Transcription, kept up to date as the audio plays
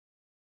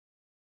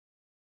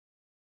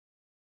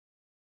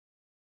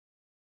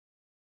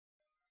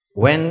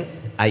When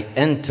I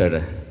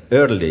entered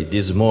early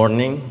this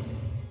morning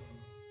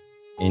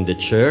in the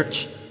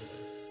church,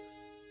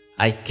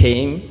 I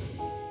came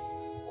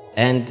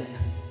and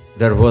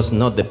there was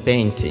not the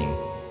painting.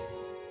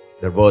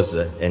 There was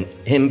an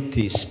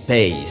empty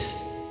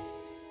space.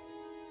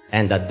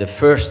 And at the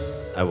first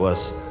I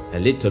was a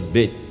little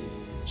bit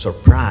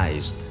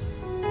surprised.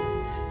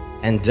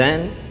 And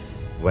then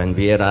when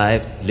we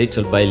arrived,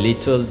 little by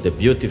little, the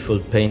beautiful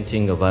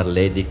painting of Our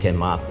Lady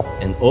came up,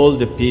 and all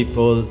the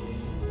people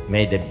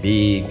made a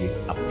big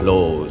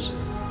applause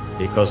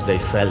because they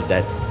felt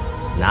that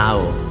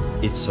now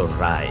it's all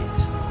right.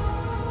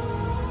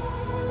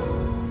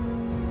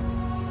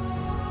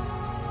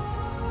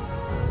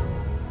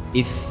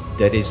 If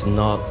there is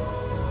not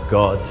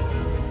God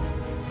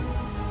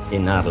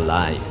in our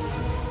life,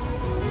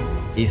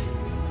 if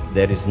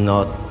there is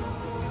not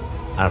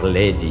Our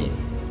Lady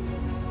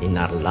in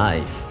our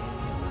life,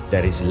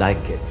 there is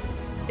like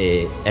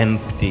a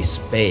empty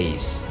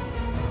space,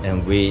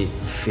 and we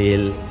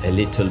feel a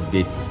little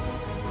bit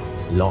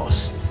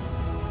lost.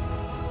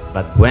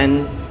 But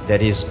when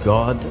there is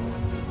God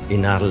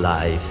in our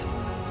life,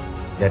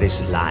 there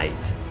is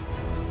light,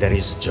 there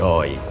is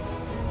joy,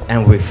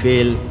 and we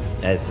feel,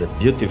 as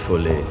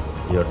beautifully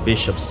your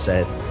bishop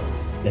said,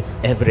 that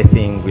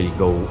everything will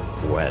go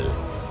well.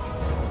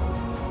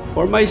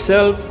 For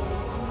myself,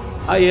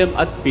 I am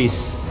at peace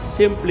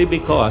simply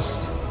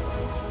because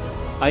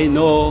I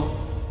know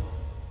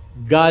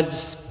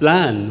God's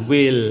plan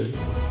will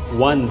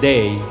one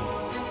day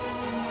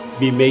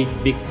be made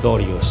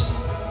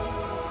victorious.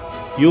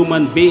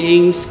 Human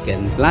beings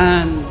can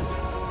plan,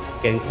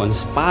 can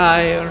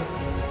conspire,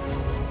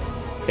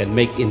 can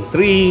make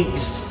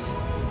intrigues,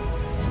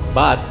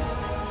 but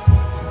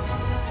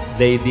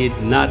they did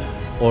not,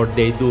 or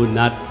they do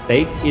not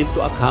take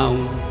into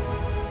account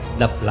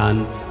the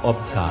plan of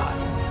God.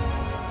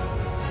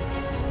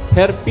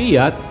 Her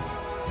fiat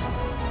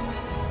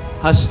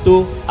has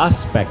two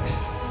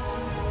aspects: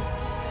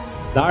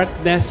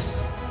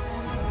 darkness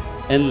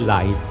and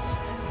light.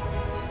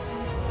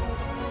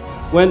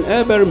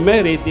 Whenever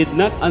Mary did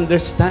not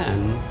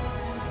understand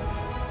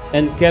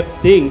and kept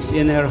things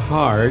in her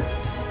heart,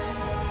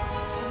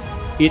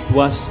 it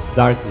was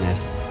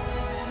darkness.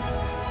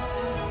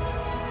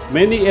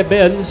 Many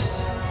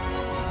events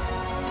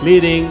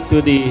leading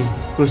to the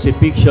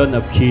crucifixion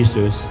of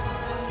Jesus,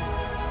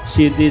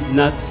 she did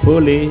not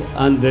fully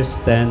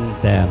understand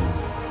them,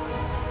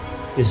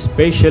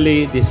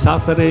 especially the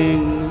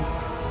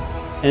sufferings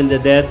and the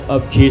death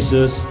of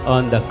Jesus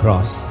on the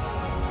cross.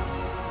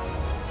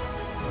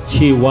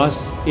 She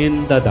was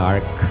in the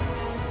dark.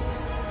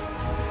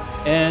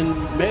 And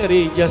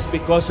Mary, just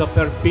because of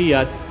her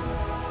fiat,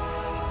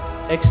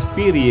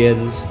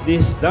 experienced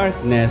this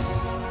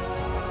darkness.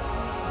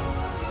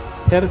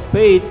 Her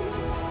faith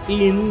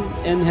in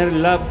and her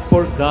love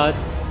for God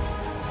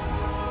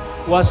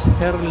was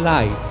her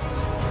light.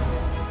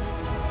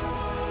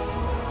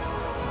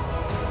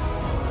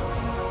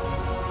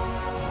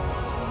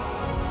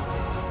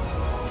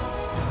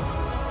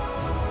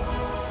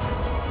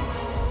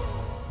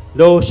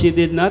 Though she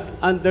did not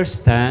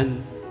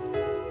understand,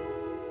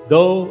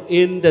 though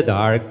in the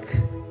dark,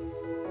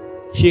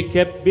 she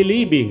kept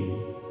believing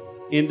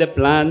in the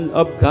plan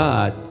of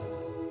God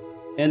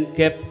and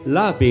kept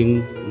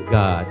loving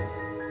God.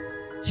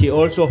 She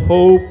also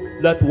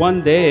hoped that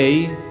one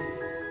day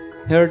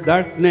her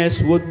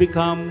darkness would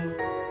become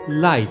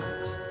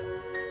light,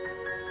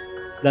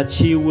 that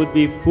she would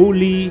be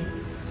fully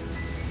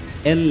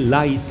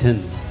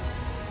enlightened.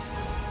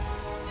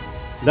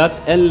 That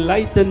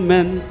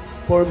enlightenment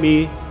for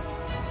me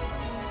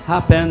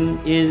happened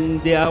in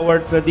our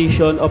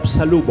tradition of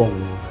Salubong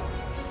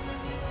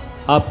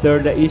after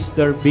the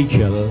Easter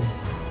Vigil,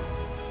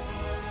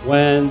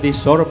 when the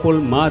sorrowful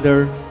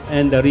Mother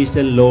and the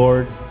risen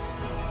Lord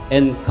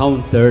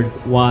encountered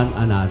one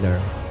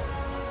another.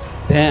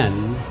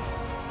 Then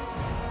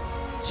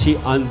she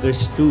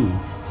understood.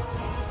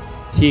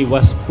 She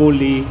was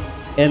fully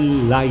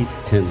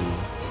enlightened.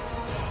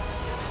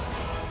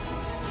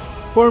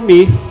 For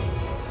me,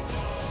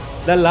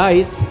 the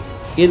light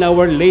in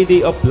Our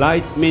Lady of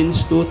Light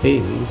means two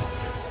things: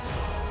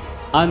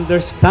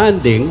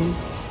 understanding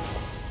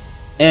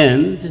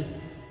and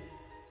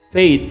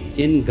faith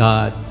in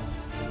God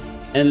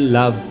and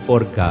love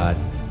for God.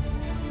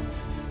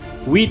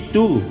 We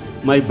too,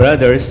 my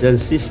brothers and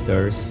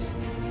sisters,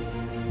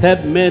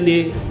 have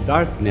many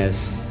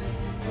darkness.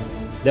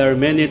 There are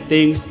many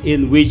things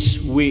in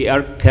which we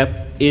are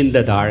kept in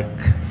the dark.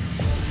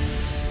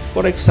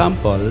 For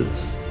example,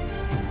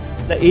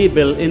 the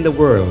evil in the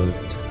world,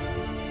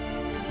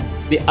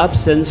 the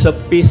absence of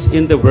peace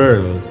in the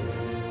world,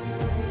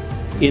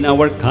 in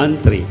our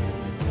country,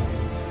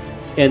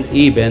 and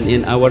even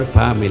in our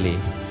family.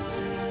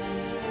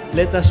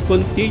 Let us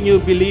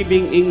continue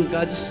believing in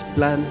God's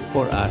plan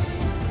for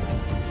us,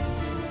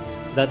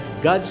 that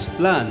God's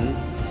plan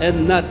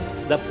and not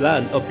the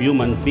plan of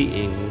human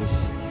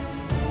beings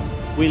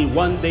will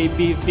one day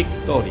be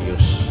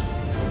victorious.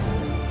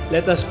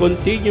 Let us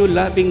continue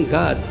loving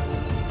God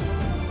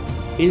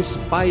in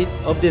spite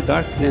of the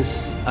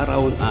darkness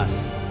around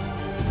us,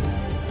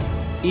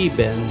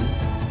 even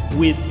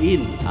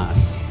within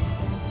us.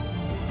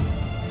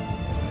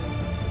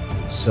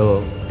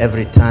 So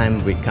every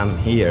time we come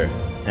here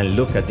and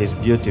look at this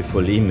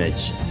beautiful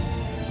image,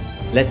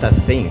 let us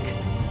think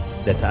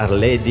that Our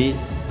Lady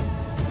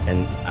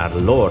and our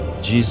Lord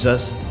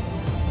Jesus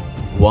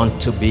want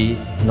to be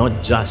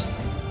not just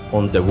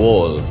on the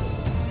wall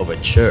of a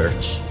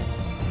church,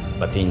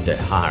 but in the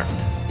heart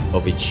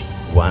of each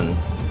one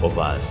of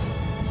us.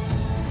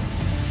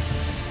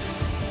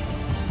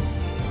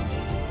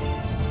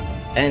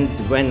 And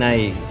when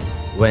I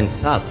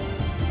went up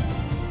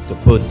to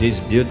put this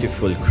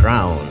beautiful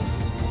crown,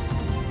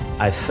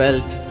 I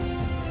felt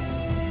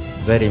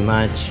very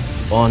much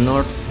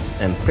honored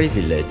and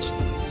privileged.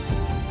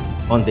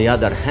 On the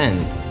other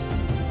hand,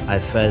 I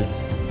felt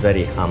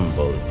very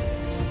humbled.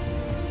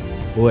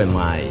 Who am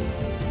I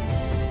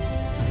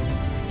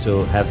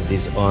to have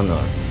this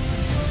honor,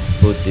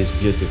 put this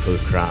beautiful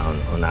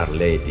crown on Our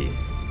Lady?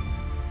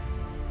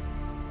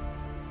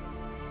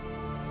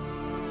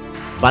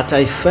 But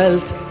I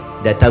felt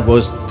that I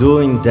was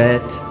doing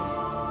that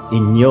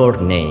in your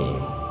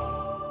name.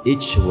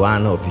 Each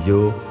one of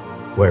you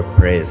were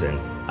present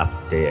up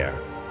there,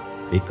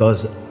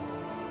 because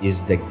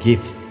it's the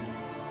gift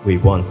we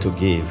want to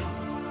give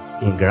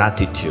in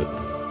gratitude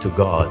to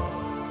God,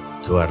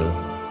 to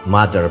our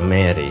Mother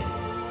Mary.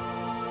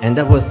 And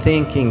I was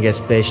thinking,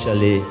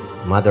 especially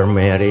Mother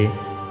Mary,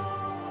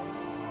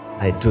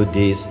 I do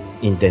this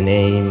in the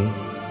name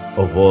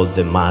of all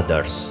the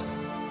mothers,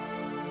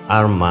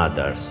 our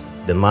mothers,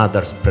 the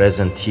mothers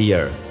present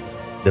here,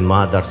 the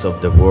mothers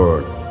of the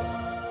world.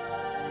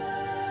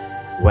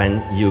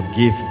 When you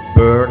give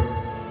birth,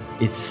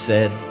 it's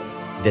said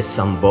that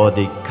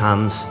somebody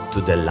comes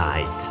to the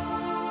light.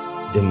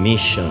 The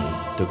mission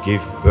to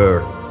give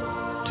birth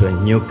to a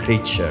new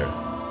creature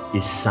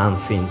is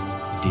something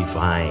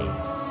divine.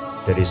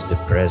 There is the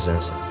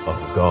presence of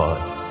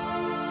God.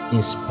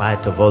 In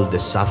spite of all the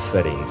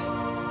sufferings,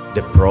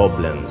 the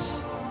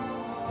problems,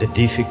 the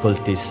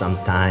difficulties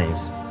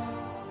sometimes,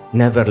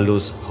 never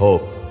lose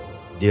hope,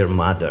 dear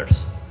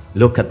mothers.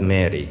 Look at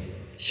Mary.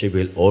 She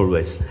will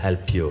always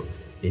help you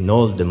in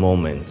all the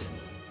moments,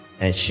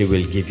 and she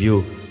will give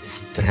you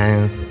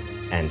strength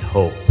and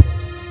hope.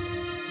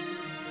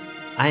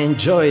 I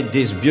enjoyed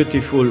this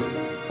beautiful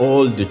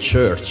old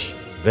church,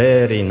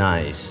 very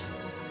nice.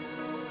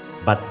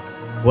 But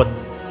what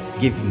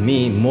gives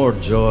me more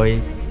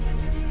joy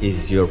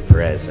is your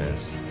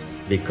presence,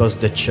 because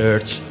the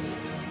church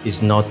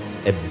is not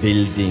a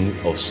building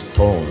of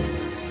stone.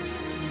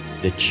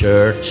 The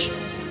church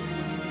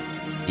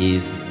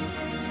is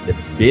the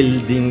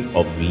building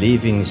of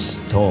living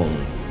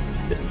stones,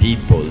 the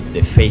people,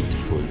 the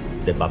faithful,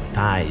 the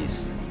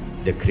baptized,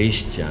 the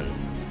Christian.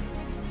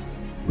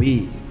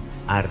 We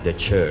are the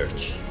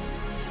church.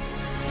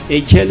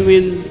 A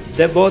genuine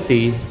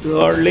devotee to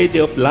Our Lady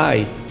of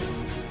Light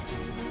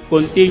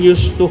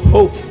continues to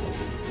hope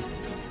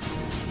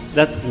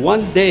that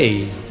one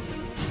day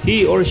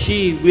he or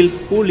she will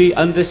fully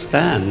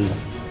understand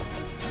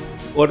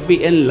or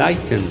be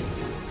enlightened.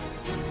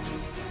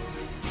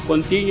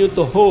 Continue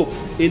to hope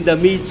in the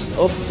midst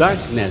of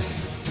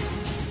darkness.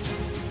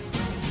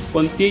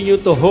 Continue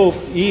to hope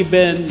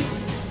even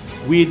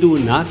we do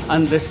not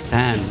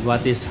understand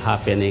what is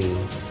happening.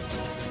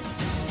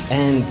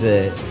 And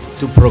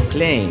to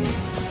proclaim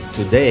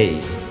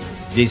today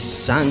this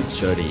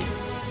sanctuary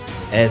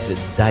as a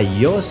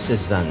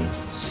diocesan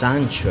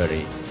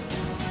sanctuary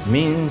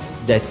means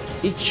that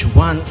each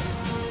one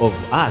of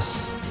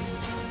us,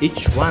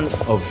 each one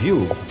of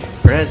you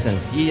present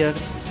here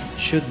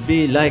should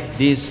be like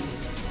this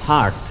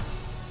heart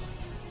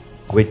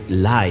with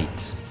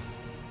light.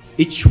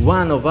 Each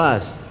one of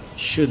us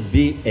should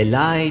be a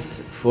light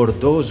for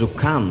those who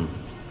come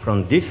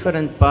from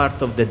different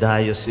parts of the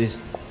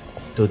diocese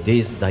to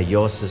this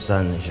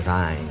diocesan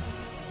shrine.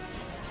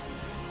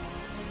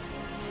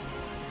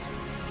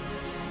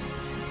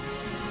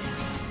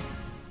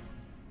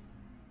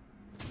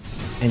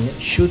 And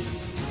should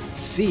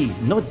see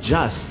not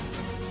just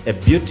a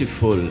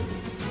beautiful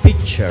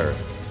picture,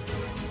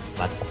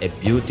 but a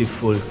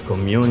beautiful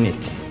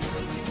community.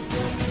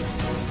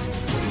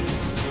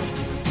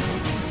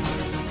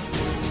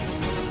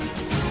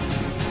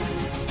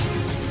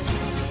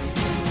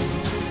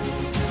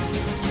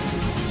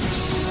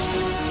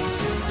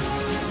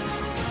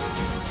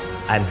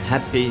 I'm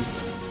happy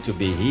to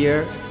be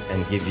here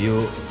and give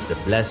you the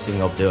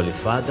blessing of the Holy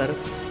Father,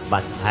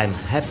 but I'm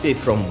happy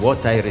from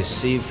what I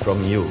receive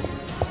from you,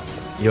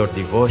 your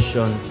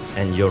devotion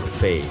and your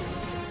faith.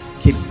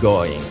 Keep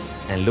going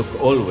and look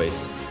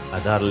always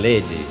at Our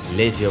Lady,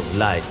 Lady of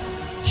Light.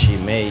 She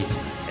may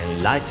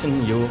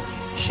enlighten you,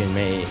 she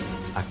may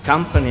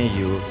accompany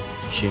you,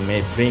 she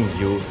may bring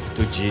you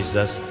to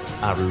Jesus,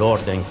 our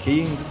Lord and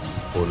King,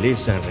 who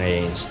lives and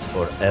reigns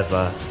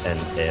forever and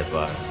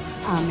ever.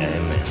 Amen.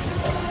 Amen.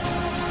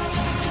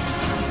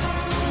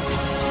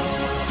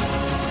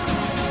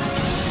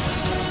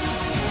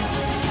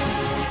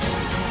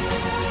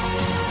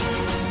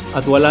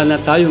 at wala na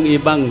tayong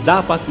ibang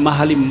dapat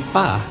mahalin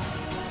pa,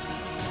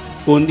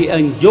 kundi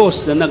ang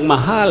Diyos na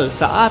nagmahal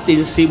sa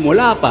atin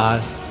simula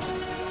pa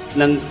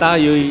nang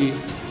tayo'y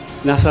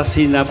nasa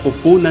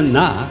sinapupunan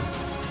na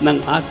ng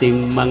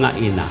ating mga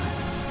ina.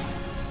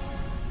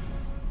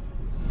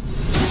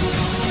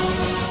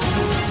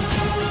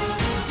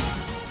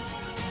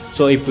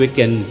 So if we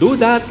can do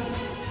that,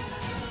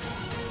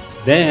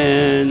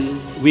 then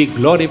we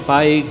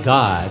glorify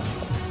God.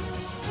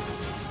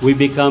 We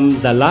become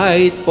the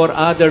light for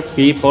other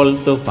people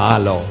to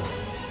follow.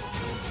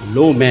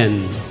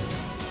 Lumen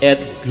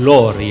et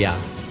Gloria.